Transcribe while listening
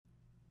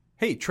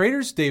Hey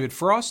traders, David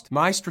Frost,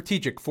 my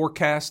strategic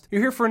forecast.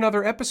 You're here for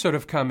another episode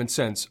of Common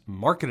Sense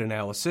Market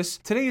Analysis.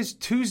 Today is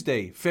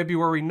Tuesday,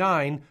 February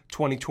 9,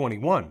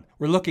 2021.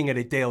 We're looking at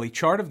a daily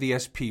chart of the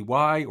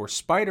SPY or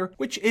SPDR,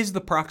 which is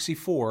the proxy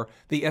for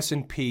the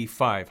S&P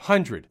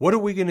 500. What are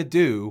we going to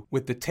do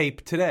with the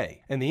tape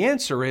today? And the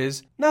answer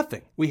is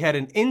nothing. We had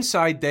an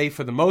inside day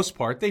for the most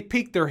part. They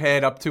peaked their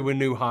head up to a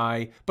new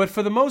high, but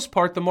for the most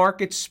part, the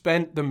market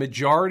spent the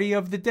majority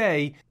of the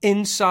day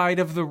inside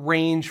of the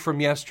range from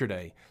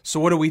yesterday. So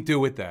what do we do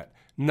with that?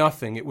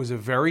 Nothing. It was a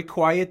very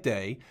quiet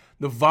day.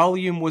 The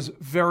volume was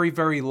very,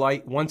 very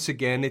light. Once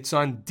again, it's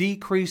on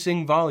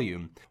decreasing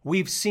volume.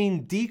 We've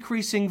seen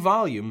decreasing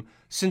volume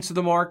since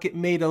the market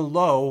made a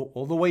low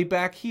all the way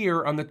back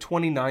here on the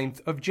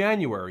 29th of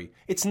January.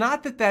 It's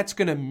not that that's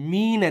going to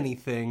mean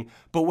anything,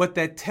 but what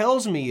that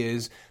tells me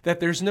is that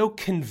there's no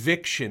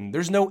conviction,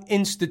 there's no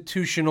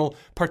institutional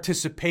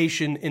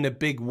participation in a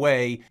big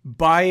way,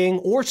 buying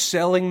or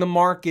selling the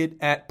market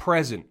at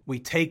present. We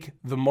take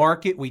the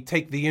market, we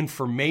take the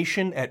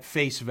information at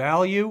face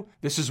value.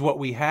 This is what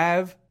we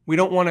have. We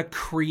don't want to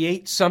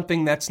create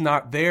something that's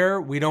not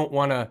there. We don't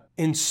want to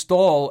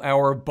install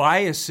our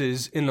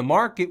biases in the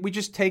market. We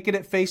just take it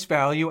at face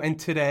value. And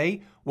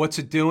today, what's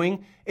it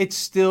doing? It's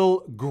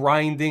still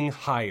grinding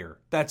higher.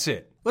 That's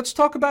it. Let's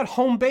talk about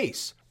home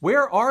base.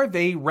 Where are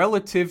they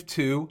relative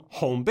to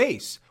home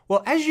base?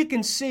 Well, as you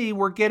can see,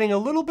 we're getting a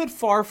little bit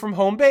far from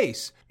home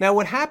base. Now,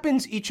 what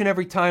happens each and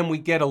every time we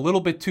get a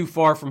little bit too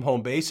far from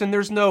home base, and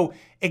there's no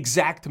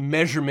exact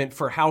measurement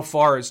for how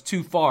far is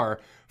too far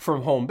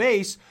from home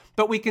base,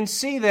 but we can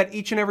see that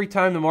each and every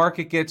time the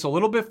market gets a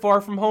little bit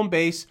far from home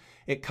base,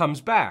 it comes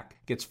back.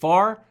 Gets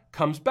far,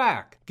 comes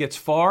back. Gets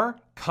far,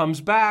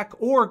 comes back,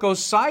 or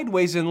goes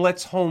sideways and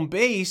lets home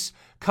base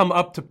come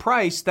up to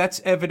price. That's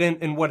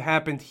evident in what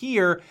happened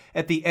here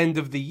at the end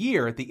of the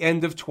year, at the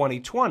end of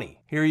 2020.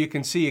 Here you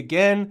can see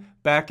again,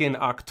 back in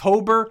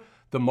October,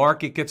 the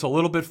market gets a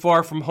little bit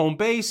far from home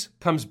base,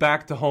 comes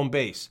back to home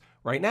base.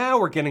 Right now,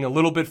 we're getting a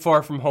little bit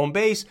far from home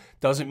base.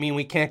 Doesn't mean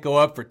we can't go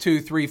up for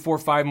 2, 3, 4,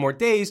 5 more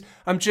days.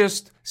 I'm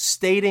just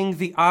stating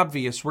the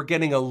obvious. We're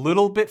getting a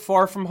little bit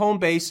far from home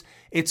base.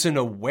 It's an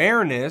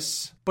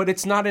awareness, but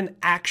it's not an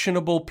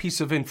actionable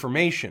piece of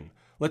information.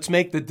 Let's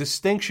make the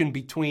distinction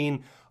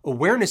between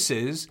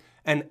awarenesses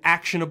and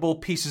actionable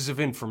pieces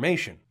of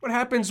information. What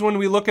happens when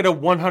we look at a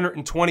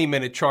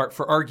 120-minute chart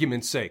for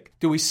argument's sake?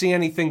 Do we see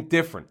anything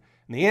different?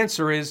 And the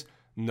answer is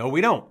no,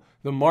 we don't.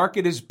 The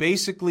market is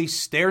basically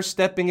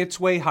stair-stepping its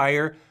way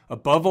higher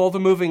above all the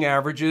moving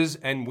averages,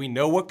 and we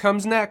know what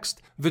comes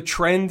next. The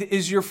trend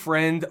is your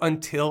friend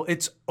until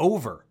it's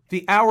over.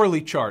 The hourly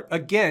chart,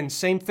 again,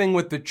 same thing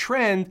with the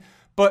trend,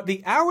 but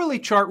the hourly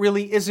chart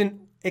really isn't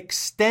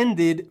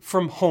extended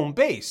from home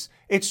base.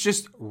 It's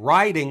just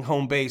riding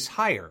home base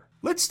higher.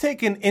 Let's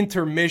take an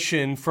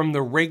intermission from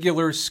the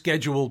regular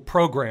scheduled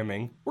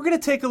programming. We're going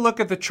to take a look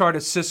at the chart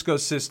of Cisco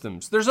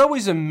Systems. There's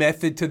always a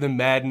method to the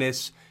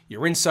madness.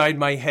 You're inside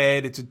my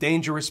head. It's a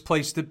dangerous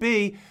place to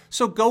be.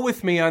 So go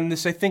with me on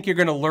this. I think you're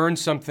going to learn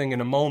something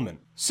in a moment.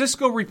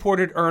 Cisco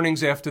reported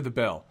earnings after the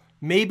bell.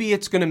 Maybe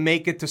it's going to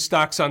make it to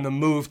Stocks on the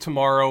Move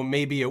tomorrow.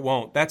 Maybe it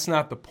won't. That's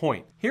not the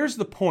point. Here's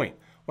the point.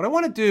 What I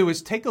want to do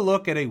is take a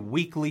look at a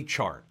weekly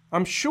chart.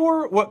 I'm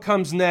sure what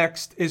comes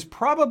next is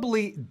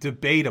probably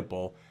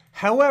debatable.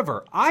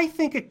 However, I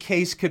think a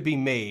case could be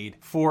made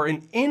for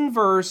an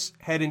inverse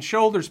head and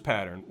shoulders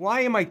pattern.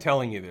 Why am I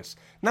telling you this?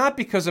 Not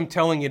because I'm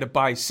telling you to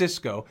buy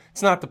Cisco.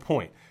 It's not the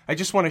point. I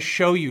just want to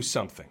show you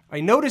something. I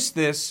noticed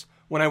this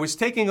when I was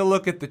taking a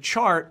look at the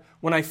chart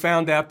when I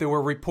found out they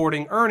were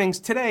reporting earnings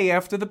today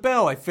after the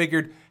bell. I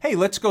figured, hey,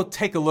 let's go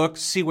take a look,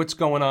 see what's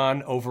going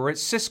on over at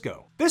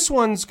Cisco. This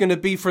one's going to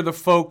be for the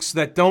folks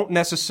that don't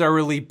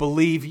necessarily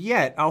believe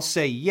yet, I'll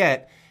say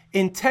yet,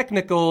 in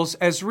technicals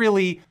as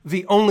really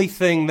the only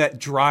thing that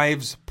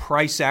drives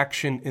price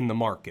action in the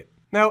market.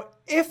 Now,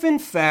 if in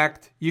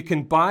fact you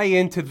can buy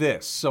into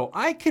this, so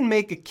I can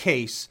make a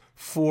case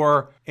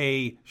for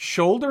a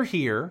shoulder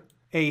here,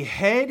 a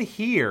head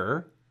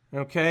here,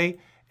 okay,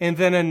 and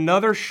then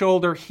another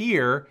shoulder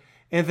here,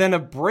 and then a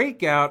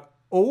breakout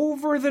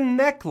over the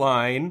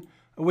neckline,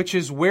 which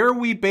is where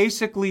we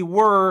basically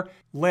were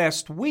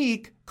last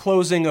week,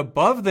 closing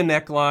above the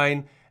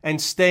neckline and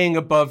staying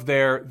above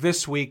there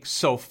this week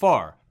so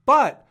far.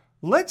 But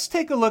let's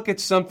take a look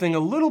at something a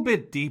little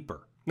bit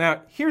deeper.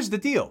 Now, here's the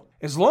deal.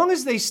 As long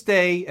as they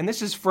stay, and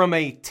this is from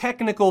a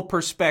technical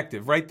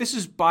perspective, right? This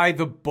is by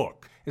the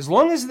book. As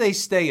long as they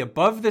stay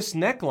above this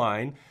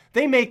neckline,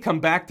 they may come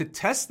back to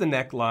test the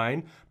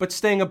neckline, but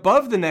staying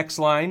above the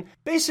neckline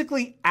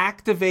basically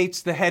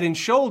activates the head and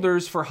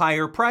shoulders for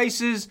higher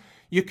prices.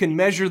 You can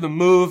measure the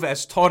move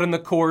as taught in the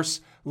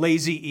course,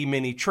 Lazy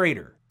E-mini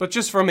Trader. But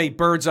just from a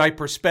bird's eye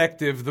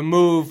perspective, the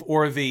move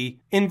or the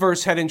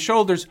inverse head and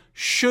shoulders,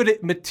 should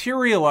it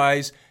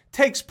materialize,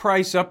 takes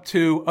price up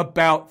to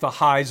about the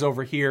highs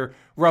over here,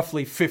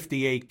 roughly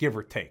 58, give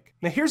or take.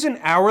 Now here's an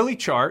hourly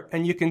chart,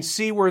 and you can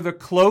see where the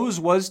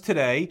close was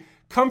today,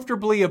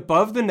 comfortably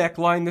above the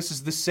neckline. This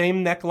is the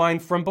same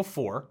neckline from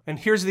before. And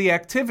here's the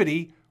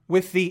activity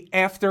with the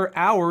after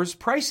hours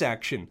price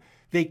action.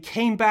 They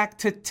came back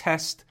to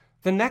test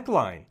the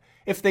neckline.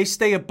 If they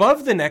stay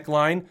above the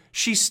neckline,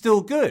 she's still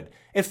good.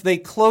 If they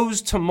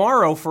close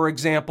tomorrow, for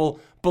example,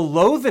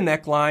 below the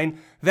neckline,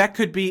 that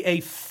could be a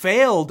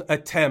failed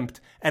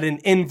attempt at an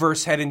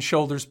inverse head and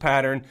shoulders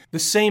pattern. The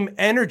same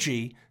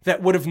energy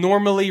that would have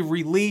normally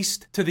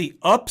released to the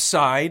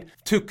upside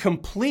to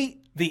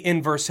complete the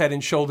inverse head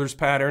and shoulders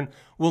pattern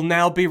will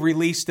now be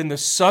released in the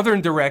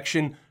southern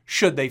direction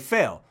should they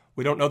fail.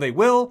 We don't know they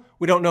will,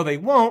 we don't know they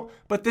won't,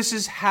 but this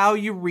is how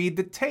you read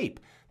the tape.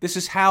 This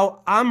is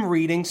how I'm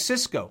reading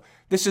Cisco.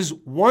 This is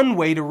one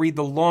way to read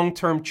the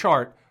long-term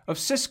chart of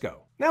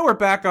Cisco. Now we're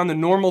back on the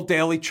normal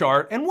daily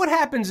chart, and what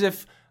happens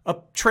if a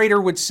trader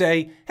would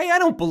say, hey, I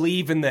don't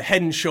believe in the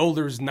head and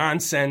shoulders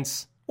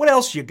nonsense. What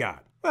else you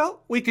got?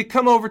 Well, we could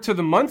come over to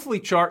the monthly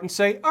chart and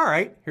say, all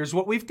right, here's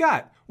what we've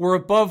got. We're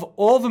above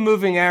all the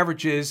moving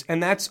averages,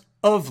 and that's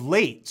of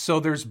late. So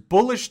there's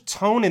bullish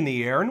tone in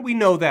the air, and we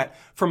know that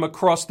from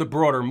across the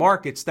broader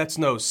markets. That's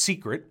no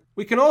secret.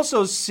 We can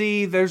also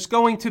see there's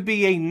going to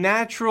be a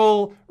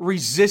natural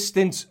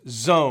resistance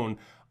zone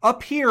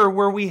up here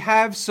where we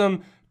have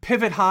some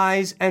pivot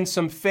highs and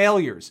some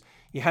failures.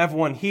 You have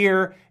one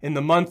here in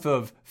the month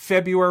of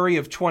February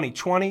of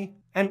 2020.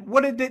 And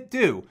what did it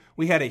do?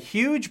 We had a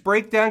huge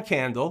breakdown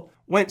candle,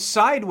 went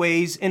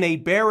sideways in a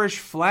bearish,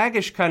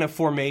 flaggish kind of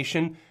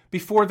formation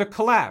before the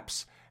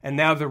collapse. And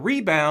now the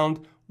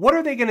rebound, what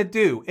are they going to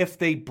do? If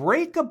they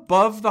break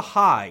above the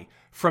high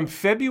from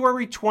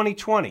February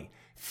 2020,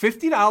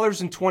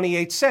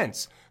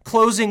 $50.28,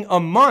 closing a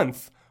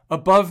month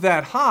above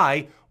that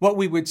high, what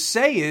we would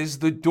say is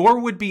the door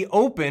would be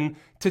open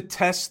to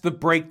test the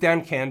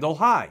breakdown candle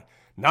high.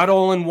 Not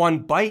all in one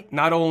bite,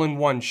 not all in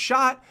one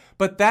shot,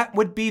 but that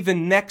would be the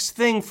next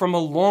thing from a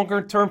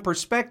longer-term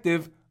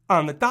perspective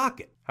on the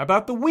docket. How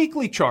about the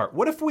weekly chart?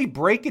 What if we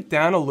break it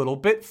down a little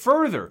bit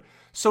further?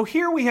 So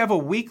here we have a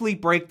weekly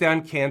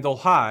breakdown candle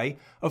high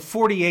of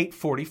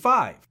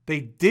 48.45. They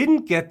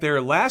didn't get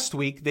there last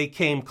week. They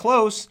came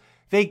close.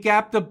 They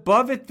gapped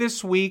above it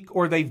this week,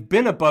 or they've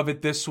been above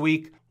it this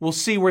week. We'll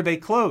see where they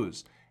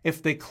close.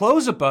 If they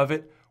close above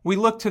it, we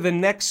look to the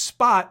next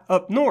spot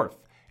up north.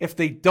 If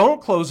they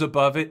don't close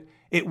above it,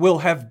 it will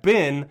have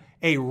been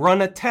a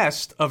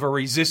run-a-test of a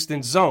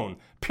resistance zone,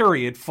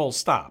 period, full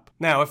stop.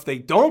 Now, if they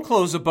don't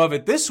close above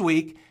it this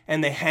week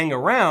and they hang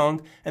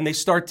around and they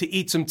start to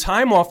eat some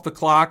time off the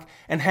clock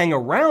and hang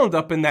around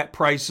up in that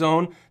price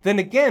zone, then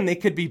again, they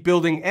could be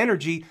building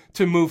energy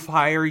to move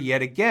higher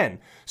yet again.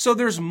 So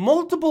there's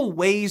multiple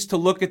ways to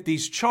look at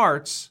these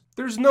charts.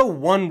 There's no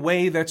one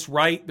way that's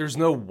right. There's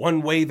no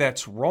one way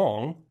that's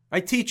wrong.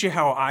 I teach you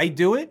how I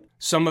do it.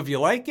 Some of you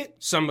like it,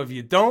 some of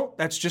you don't.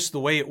 That's just the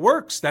way it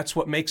works. That's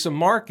what makes a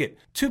market.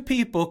 Two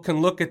people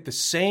can look at the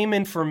same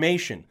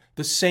information,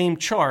 the same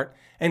chart,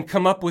 and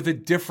come up with a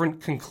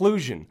different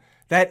conclusion.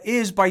 That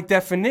is, by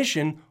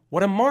definition,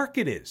 what a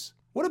market is.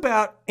 What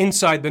about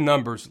inside the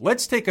numbers?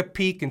 Let's take a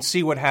peek and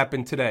see what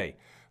happened today.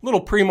 Little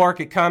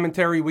pre-market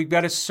commentary. We've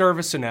got a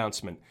service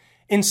announcement.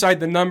 Inside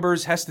the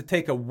numbers has to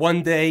take a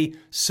one-day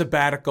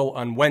sabbatical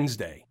on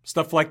Wednesday.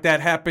 Stuff like that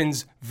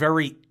happens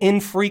very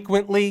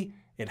infrequently.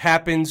 It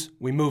happens,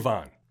 we move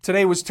on.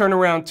 Today was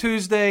Turnaround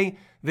Tuesday.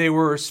 They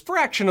were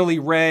fractionally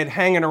red,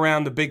 hanging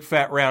around the big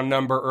fat round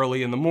number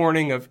early in the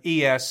morning of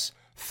ES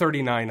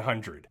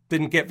 3900.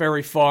 Didn't get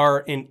very far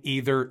in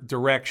either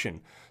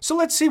direction. So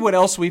let's see what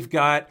else we've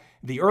got,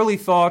 the early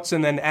thoughts,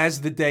 and then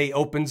as the day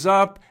opens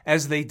up,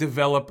 as they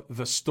develop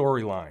the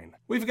storyline.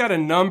 We've got a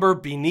number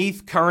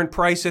beneath current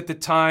price at the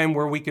time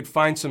where we could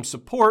find some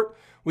support.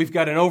 We've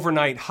got an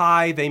overnight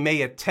high. They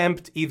may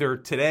attempt either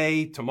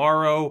today,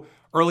 tomorrow,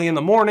 early in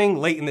the morning,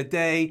 late in the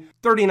day.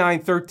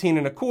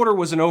 39.13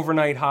 was an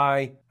overnight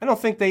high. I don't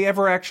think they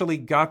ever actually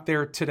got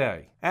there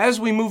today. As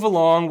we move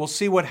along, we'll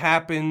see what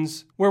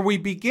happens where we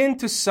begin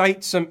to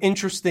cite some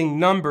interesting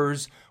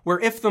numbers where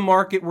if the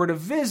market were to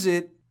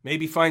visit,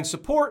 maybe find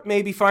support,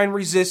 maybe find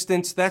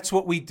resistance. That's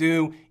what we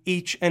do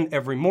each and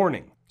every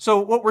morning. So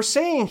what we're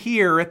saying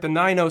here at the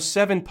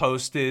 907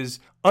 post is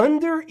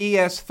under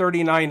ES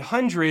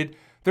 3900,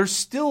 there's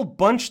still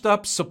bunched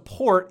up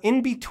support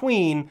in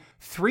between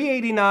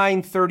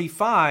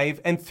 389.35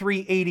 and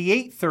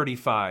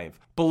 388.35.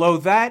 Below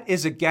that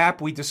is a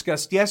gap we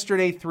discussed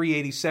yesterday,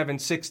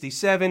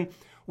 387.67.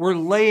 We're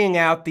laying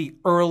out the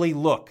early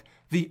look,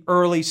 the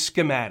early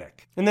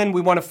schematic. And then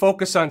we want to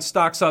focus on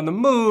stocks on the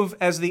move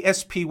as the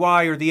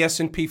SPY or the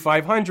S&P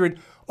 500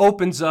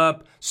 opens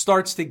up,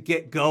 starts to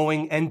get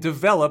going, and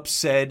develops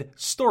said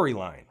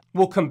storyline.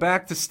 We'll come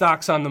back to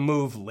stocks on the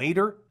move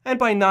later. And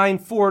by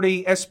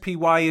 9:40,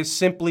 SPY is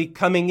simply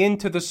coming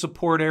into the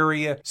support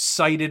area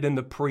cited in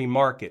the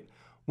pre-market.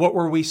 What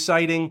were we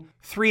citing?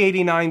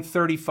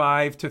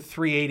 389.35 to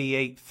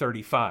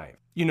 388.35.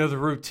 You know the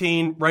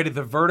routine, right at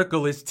the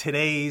vertical is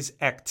today's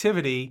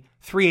activity.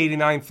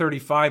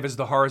 389.35 is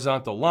the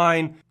horizontal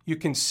line. You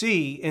can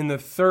see in the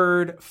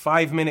third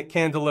 5-minute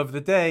candle of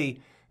the day,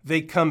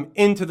 they come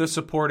into the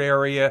support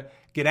area,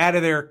 get out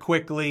of there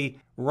quickly,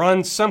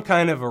 run some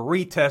kind of a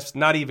retest,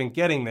 not even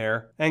getting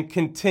there, and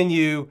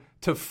continue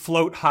to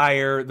float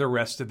higher the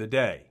rest of the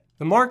day.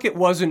 The market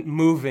wasn't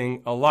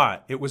moving a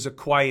lot. It was a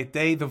quiet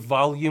day. The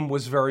volume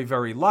was very,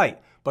 very light.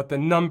 But the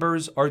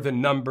numbers are the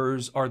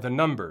numbers are the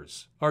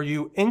numbers. Are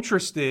you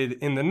interested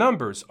in the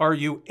numbers? Are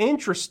you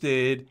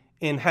interested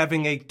in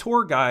having a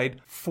tour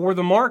guide for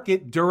the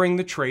market during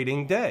the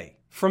trading day?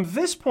 From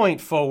this point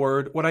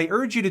forward, what I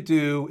urge you to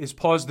do is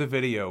pause the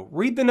video,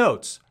 read the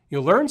notes.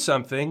 You'll learn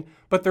something,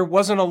 but there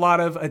wasn't a lot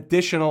of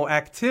additional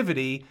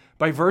activity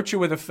by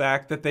virtue of the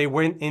fact that they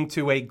went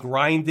into a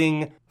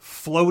grinding,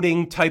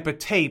 floating type of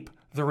tape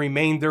the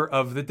remainder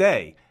of the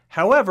day.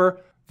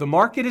 However, the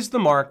market is the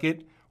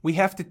market. We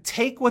have to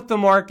take what the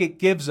market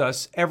gives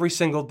us every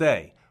single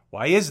day.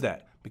 Why is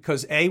that?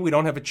 Because A, we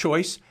don't have a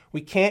choice.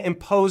 We can't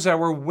impose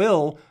our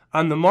will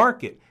on the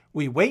market.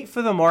 We wait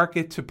for the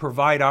market to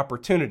provide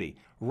opportunity.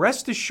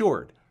 Rest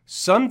assured,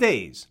 some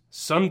days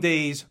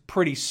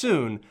pretty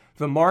soon,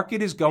 the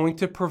market is going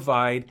to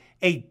provide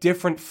a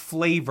different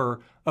flavor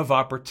of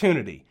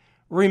opportunity.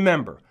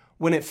 Remember,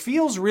 when it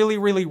feels really,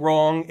 really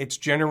wrong, it's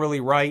generally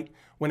right.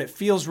 When it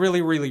feels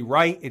really, really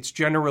right, it's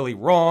generally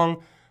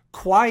wrong.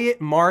 Quiet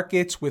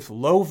markets with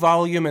low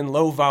volume and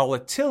low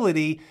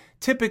volatility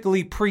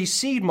typically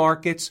precede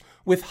markets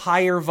with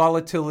higher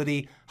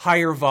volatility,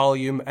 higher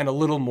volume, and a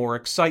little more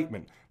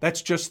excitement.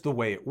 That's just the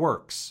way it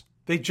works.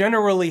 They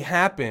generally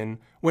happen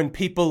when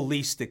people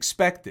least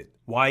expect it.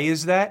 Why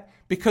is that?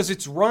 Because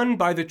it's run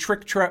by the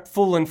Trick, Trap,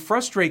 Fool, and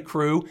Frustrate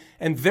crew,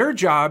 and their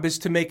job is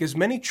to make as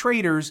many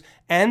traders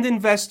and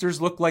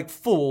investors look like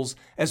fools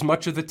as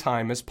much of the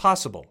time as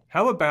possible.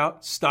 How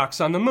about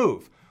stocks on the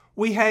move?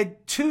 We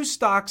had two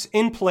stocks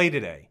in play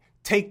today.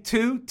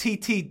 Take-Two,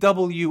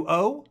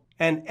 TTWO,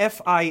 and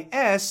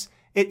FIS.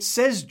 It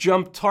says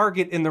jump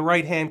target in the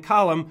right-hand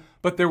column,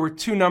 but there were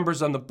two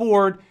numbers on the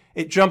board.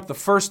 It jumped the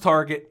first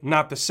target,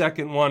 not the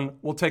second one.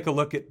 We'll take a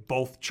look at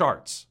both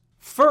charts.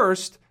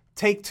 First,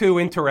 Take-Two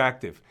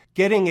Interactive,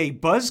 getting a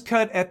buzz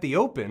cut at the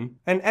open,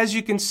 and as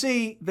you can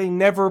see, they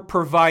never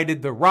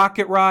provided the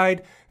rocket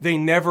ride. They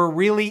never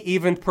really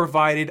even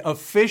provided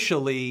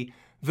officially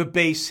the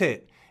base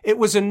hit. It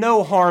was a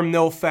no harm,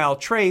 no foul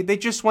trade. They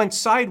just went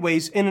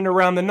sideways in and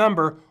around the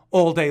number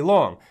all day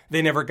long.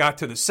 They never got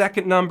to the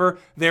second number,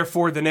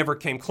 therefore they never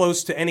came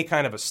close to any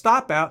kind of a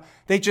stop out.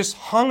 They just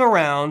hung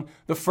around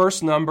the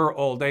first number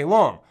all day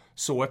long.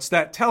 So what's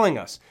that telling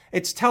us?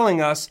 It's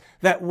telling us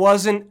that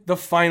wasn't the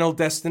final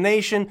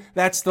destination.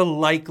 That's the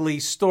likely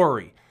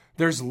story.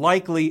 There's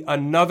likely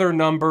another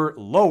number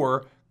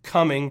lower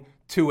coming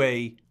to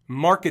a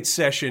market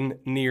session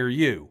near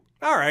you.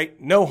 All right,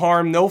 no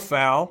harm, no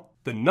foul.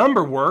 The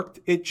number worked,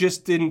 it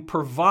just didn't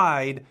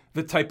provide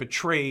the type of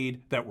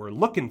trade that we're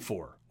looking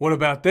for. What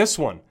about this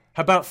one?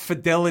 How about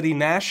Fidelity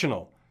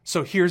National?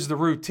 So here's the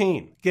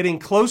routine. Getting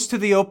close to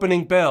the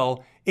opening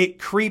bell, it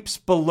creeps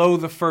below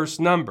the first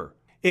number.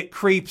 It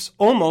creeps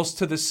almost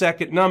to the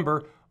second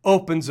number,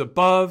 opens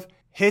above,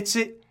 hits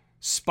it,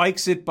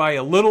 spikes it by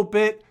a little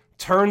bit,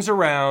 turns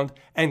around,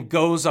 and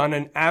goes on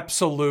an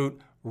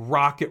absolute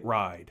rocket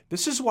ride.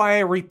 This is why I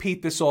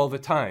repeat this all the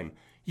time.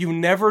 You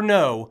never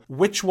know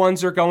which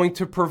ones are going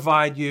to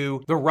provide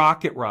you the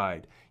rocket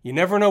ride. You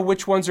never know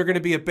which ones are going to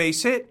be a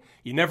base hit.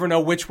 You never know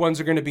which ones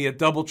are going to be a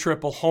double,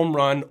 triple home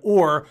run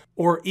or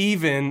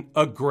even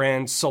a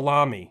grand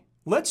salami.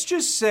 Let's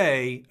just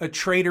say a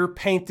trader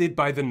painted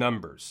by the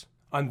numbers.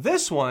 On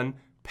this one,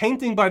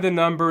 painting by the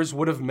numbers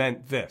would have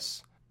meant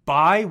this.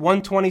 Buy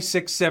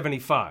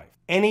 126.75.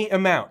 Any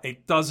amount.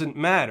 It doesn't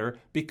matter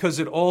because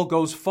it all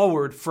goes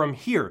forward from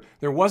here.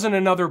 There wasn't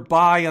another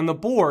buy on the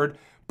board.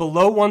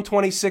 Below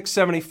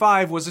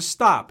 126.75 was a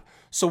stop.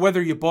 So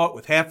whether you bought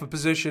with half a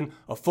position,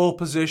 a full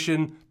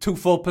position, two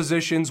full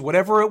positions,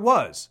 whatever it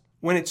was,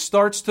 when it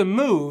starts to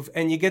move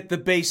and you get the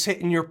base hit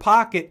in your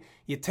pocket,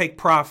 you take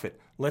profit.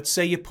 Let's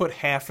say you put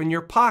half in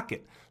your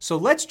pocket. So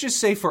let's just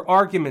say for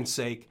argument's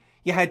sake,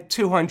 you had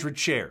 200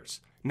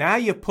 shares. Now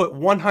you put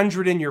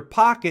 100 in your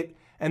pocket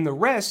and the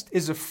rest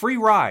is a free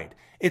ride.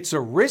 It's a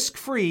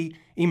risk-free,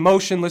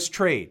 emotionless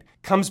trade.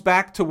 Comes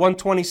back to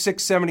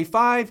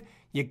 126.75,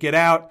 you get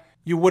out.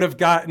 You would have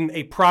gotten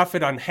a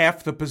profit on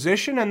half the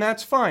position, and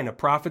that's fine. A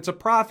profit's a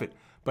profit.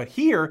 But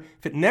here,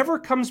 if it never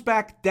comes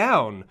back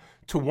down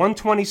to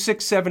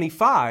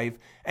 126.75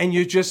 and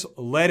you just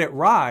let it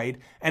ride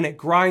and it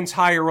grinds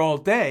higher all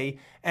day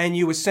and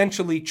you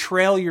essentially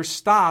trail your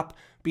stop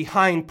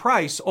behind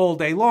price all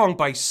day long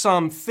by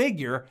some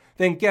figure,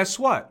 then guess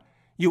what?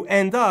 You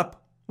end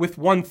up with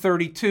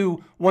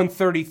 132,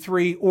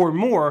 133 or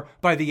more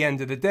by the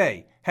end of the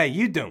day. How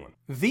you doing?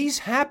 These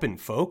happen,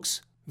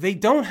 folks. They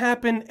don't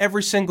happen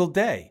every single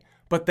day,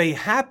 but they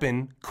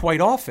happen quite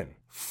often.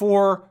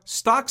 For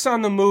stocks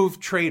on the move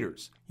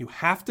traders, you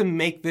have to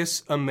make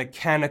this a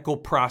mechanical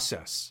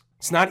process.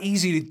 It's not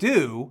easy to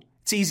do,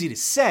 it's easy to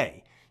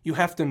say. You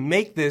have to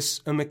make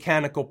this a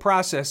mechanical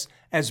process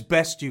as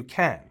best you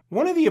can.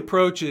 One of the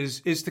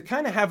approaches is to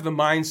kind of have the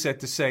mindset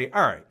to say,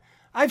 all right,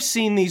 I've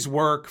seen these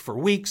work for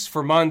weeks,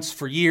 for months,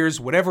 for years,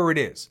 whatever it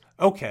is.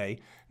 Okay,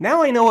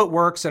 now I know it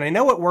works, and I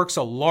know it works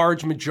a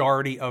large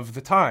majority of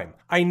the time.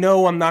 I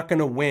know I'm not going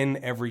to win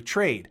every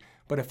trade,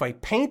 But if I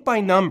paint by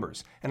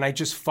numbers and I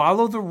just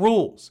follow the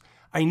rules,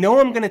 I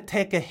know I'm going to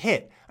take a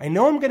hit. I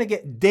know I'm going to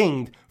get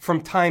dinged from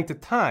time to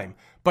time.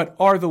 But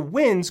are the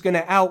wins going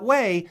to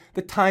outweigh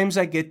the times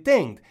I get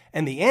dinged?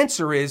 And the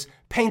answer is,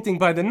 painting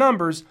by the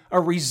numbers, a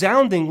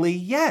resoundingly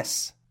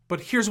yes.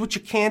 But here's what you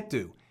can't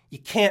do. You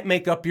can't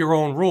make up your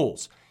own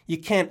rules. You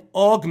can't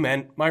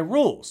augment my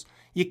rules.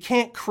 You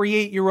can't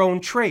create your own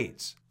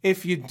trades.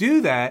 If you do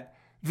that,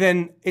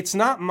 then it's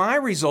not my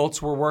results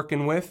we're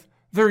working with.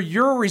 They're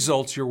your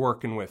results you're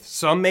working with.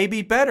 Some may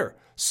be better.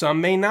 Some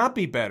may not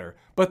be better.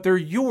 But they're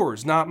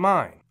yours, not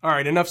mine. All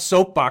right, enough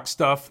soapbox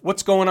stuff.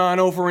 What's going on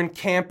over in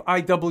Camp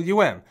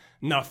IWM?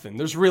 Nothing.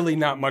 There's really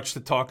not much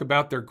to talk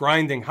about. They're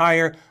grinding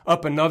higher,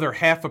 up another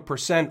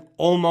 0.5%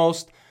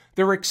 almost.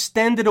 They're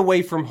extended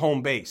away from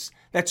home base.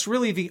 That's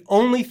really the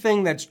only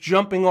thing that's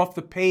jumping off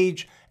the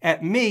page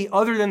at me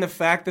other than the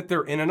fact that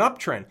they're in an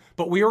uptrend.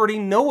 But we already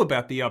know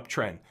about the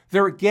uptrend.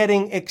 They're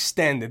getting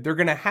extended. They're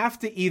going to have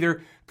to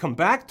either come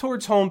back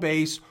towards home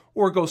base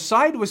or go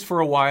sideways for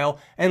a while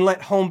and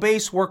let home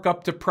base work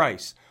up to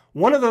price.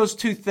 One of those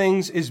two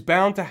things is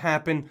bound to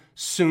happen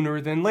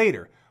sooner than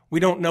later. We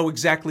don't know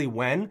exactly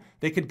when.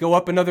 They could go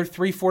up another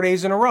 3-4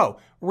 days in a row.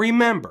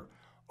 Remember,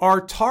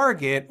 our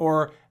target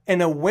or an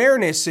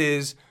awareness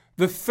is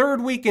the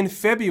third week in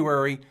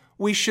February,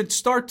 we should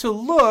start to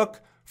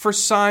look for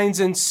signs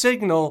and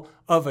signal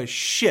of a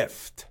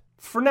shift.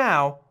 For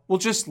now, we'll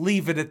just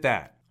leave it at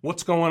that.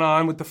 What's going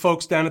on with the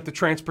folks down at the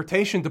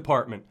transportation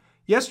department?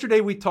 Yesterday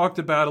we talked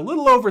about a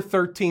little over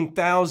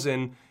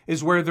 13,000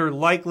 is where they're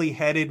likely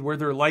headed, where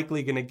they're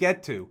likely going to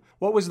get to.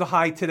 What was the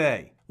high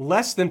today?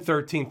 Less than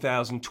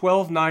 13,000,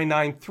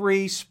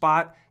 12,993,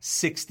 spot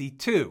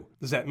 62.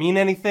 Does that mean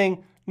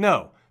anything?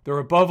 No. They're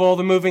above all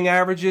the moving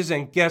averages,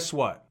 and guess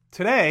what?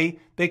 Today,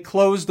 they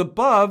closed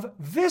above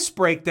this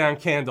breakdown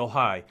candle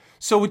high.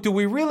 So do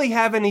we really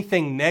have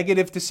anything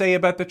negative to say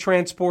about the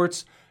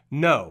transports?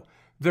 No.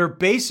 They're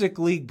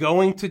basically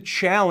going to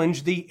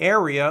challenge the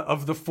area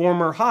of the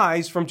former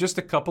highs from just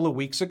a couple of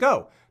weeks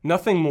ago.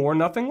 Nothing more,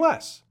 nothing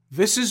less.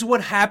 This is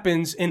what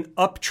happens in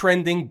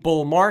uptrending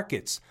bull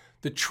markets.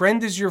 The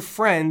trend is your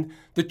friend.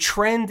 The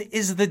trend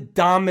is the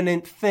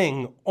dominant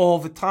thing all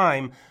the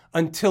time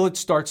until it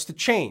starts to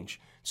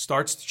change.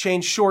 Starts to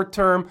change short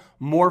term,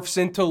 morphs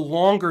into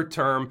longer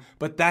term,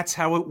 but that's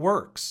how it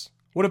works.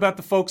 What about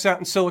the folks out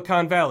in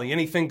Silicon Valley?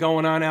 Anything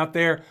going on out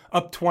there?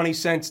 Up 20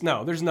 cents?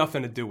 No, there's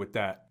nothing to do with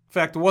that. In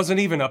fact, it wasn't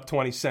even up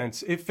 20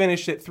 cents. It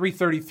finished at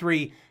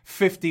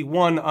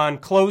 333.51 on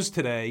close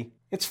today.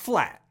 It's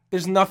flat.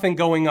 There's nothing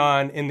going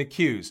on in the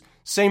Qs.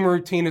 Same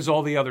routine as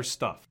all the other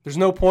stuff. There's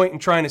no point in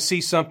trying to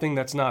see something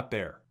that's not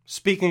there.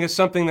 Speaking of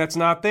something that's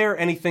not there,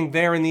 anything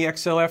there in the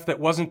XLF that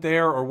wasn't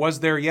there or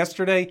was there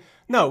yesterday?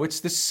 No, it's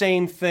the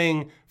same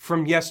thing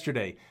from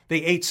yesterday.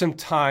 They ate some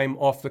time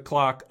off the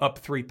clock, up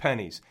 3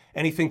 pennies.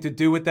 Anything to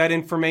do with that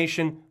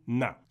information?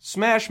 No.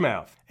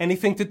 Smashmouth.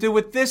 Anything to do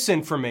with this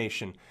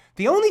information?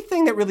 The only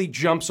thing that really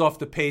jumps off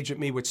the page at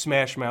me with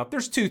Smashmouth,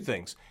 there's two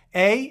things.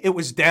 A, it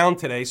was down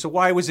today, so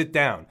why was it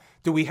down?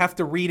 Do we have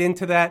to read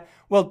into that?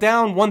 Well,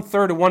 down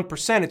 1/3 of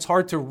 1%, it's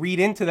hard to read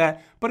into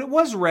that, but it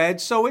was red,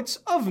 so it's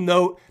of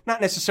note,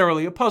 not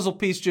necessarily a puzzle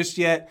piece just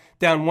yet,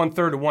 down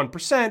 1/3 of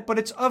 1%, but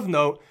it's of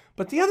note.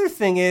 But the other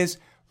thing is,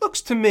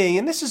 looks to me,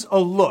 and this is a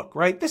look,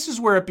 right? This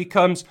is where it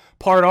becomes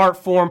part art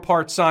form,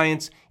 part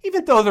science.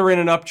 Even though they're in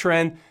an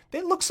uptrend,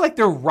 it looks like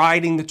they're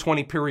riding the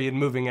 20-period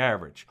moving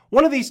average.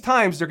 One of these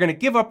times, they're going to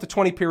give up the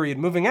 20-period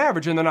moving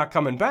average and they're not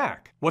coming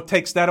back. What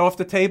takes that off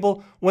the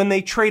table? When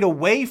they trade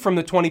away from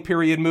the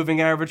 20-period moving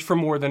average for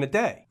more than a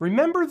day.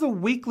 Remember the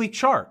weekly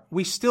chart.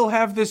 We still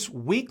have this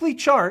weekly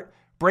chart,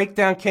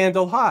 breakdown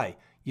candle high.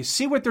 You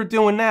see what they're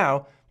doing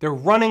now? They're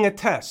running a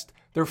test.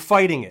 They're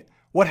fighting it.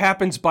 What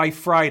happens by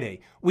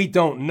Friday? We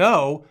don't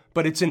know,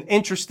 but it's an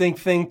interesting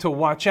thing to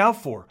watch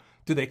out for.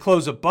 Do they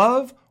close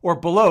above or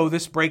below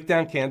this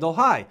breakdown candle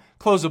high?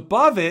 Close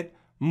above it,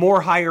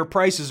 more higher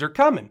prices are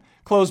coming.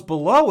 Close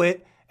below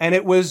it, and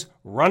it was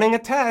running a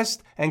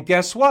test, and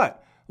guess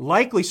what?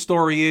 Likely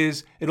story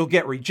is it'll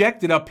get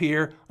rejected up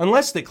here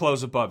unless they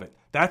close above it.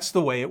 That's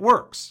the way it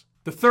works.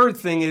 The third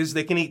thing is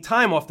they can eat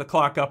time off the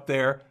clock up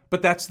there,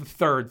 but that's the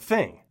third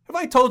thing. Have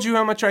I told you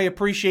how much I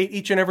appreciate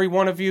each and every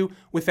one of you?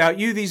 Without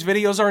you, these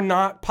videos are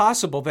not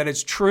possible. That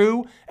is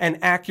true and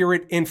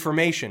accurate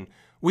information.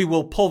 We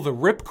will pull the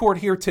ripcord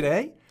here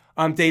today.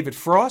 I'm David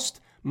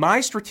Frost,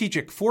 my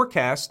strategic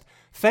forecast.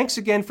 Thanks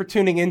again for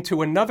tuning in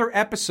to another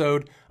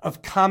episode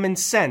of Common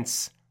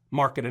Sense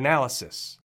Market Analysis.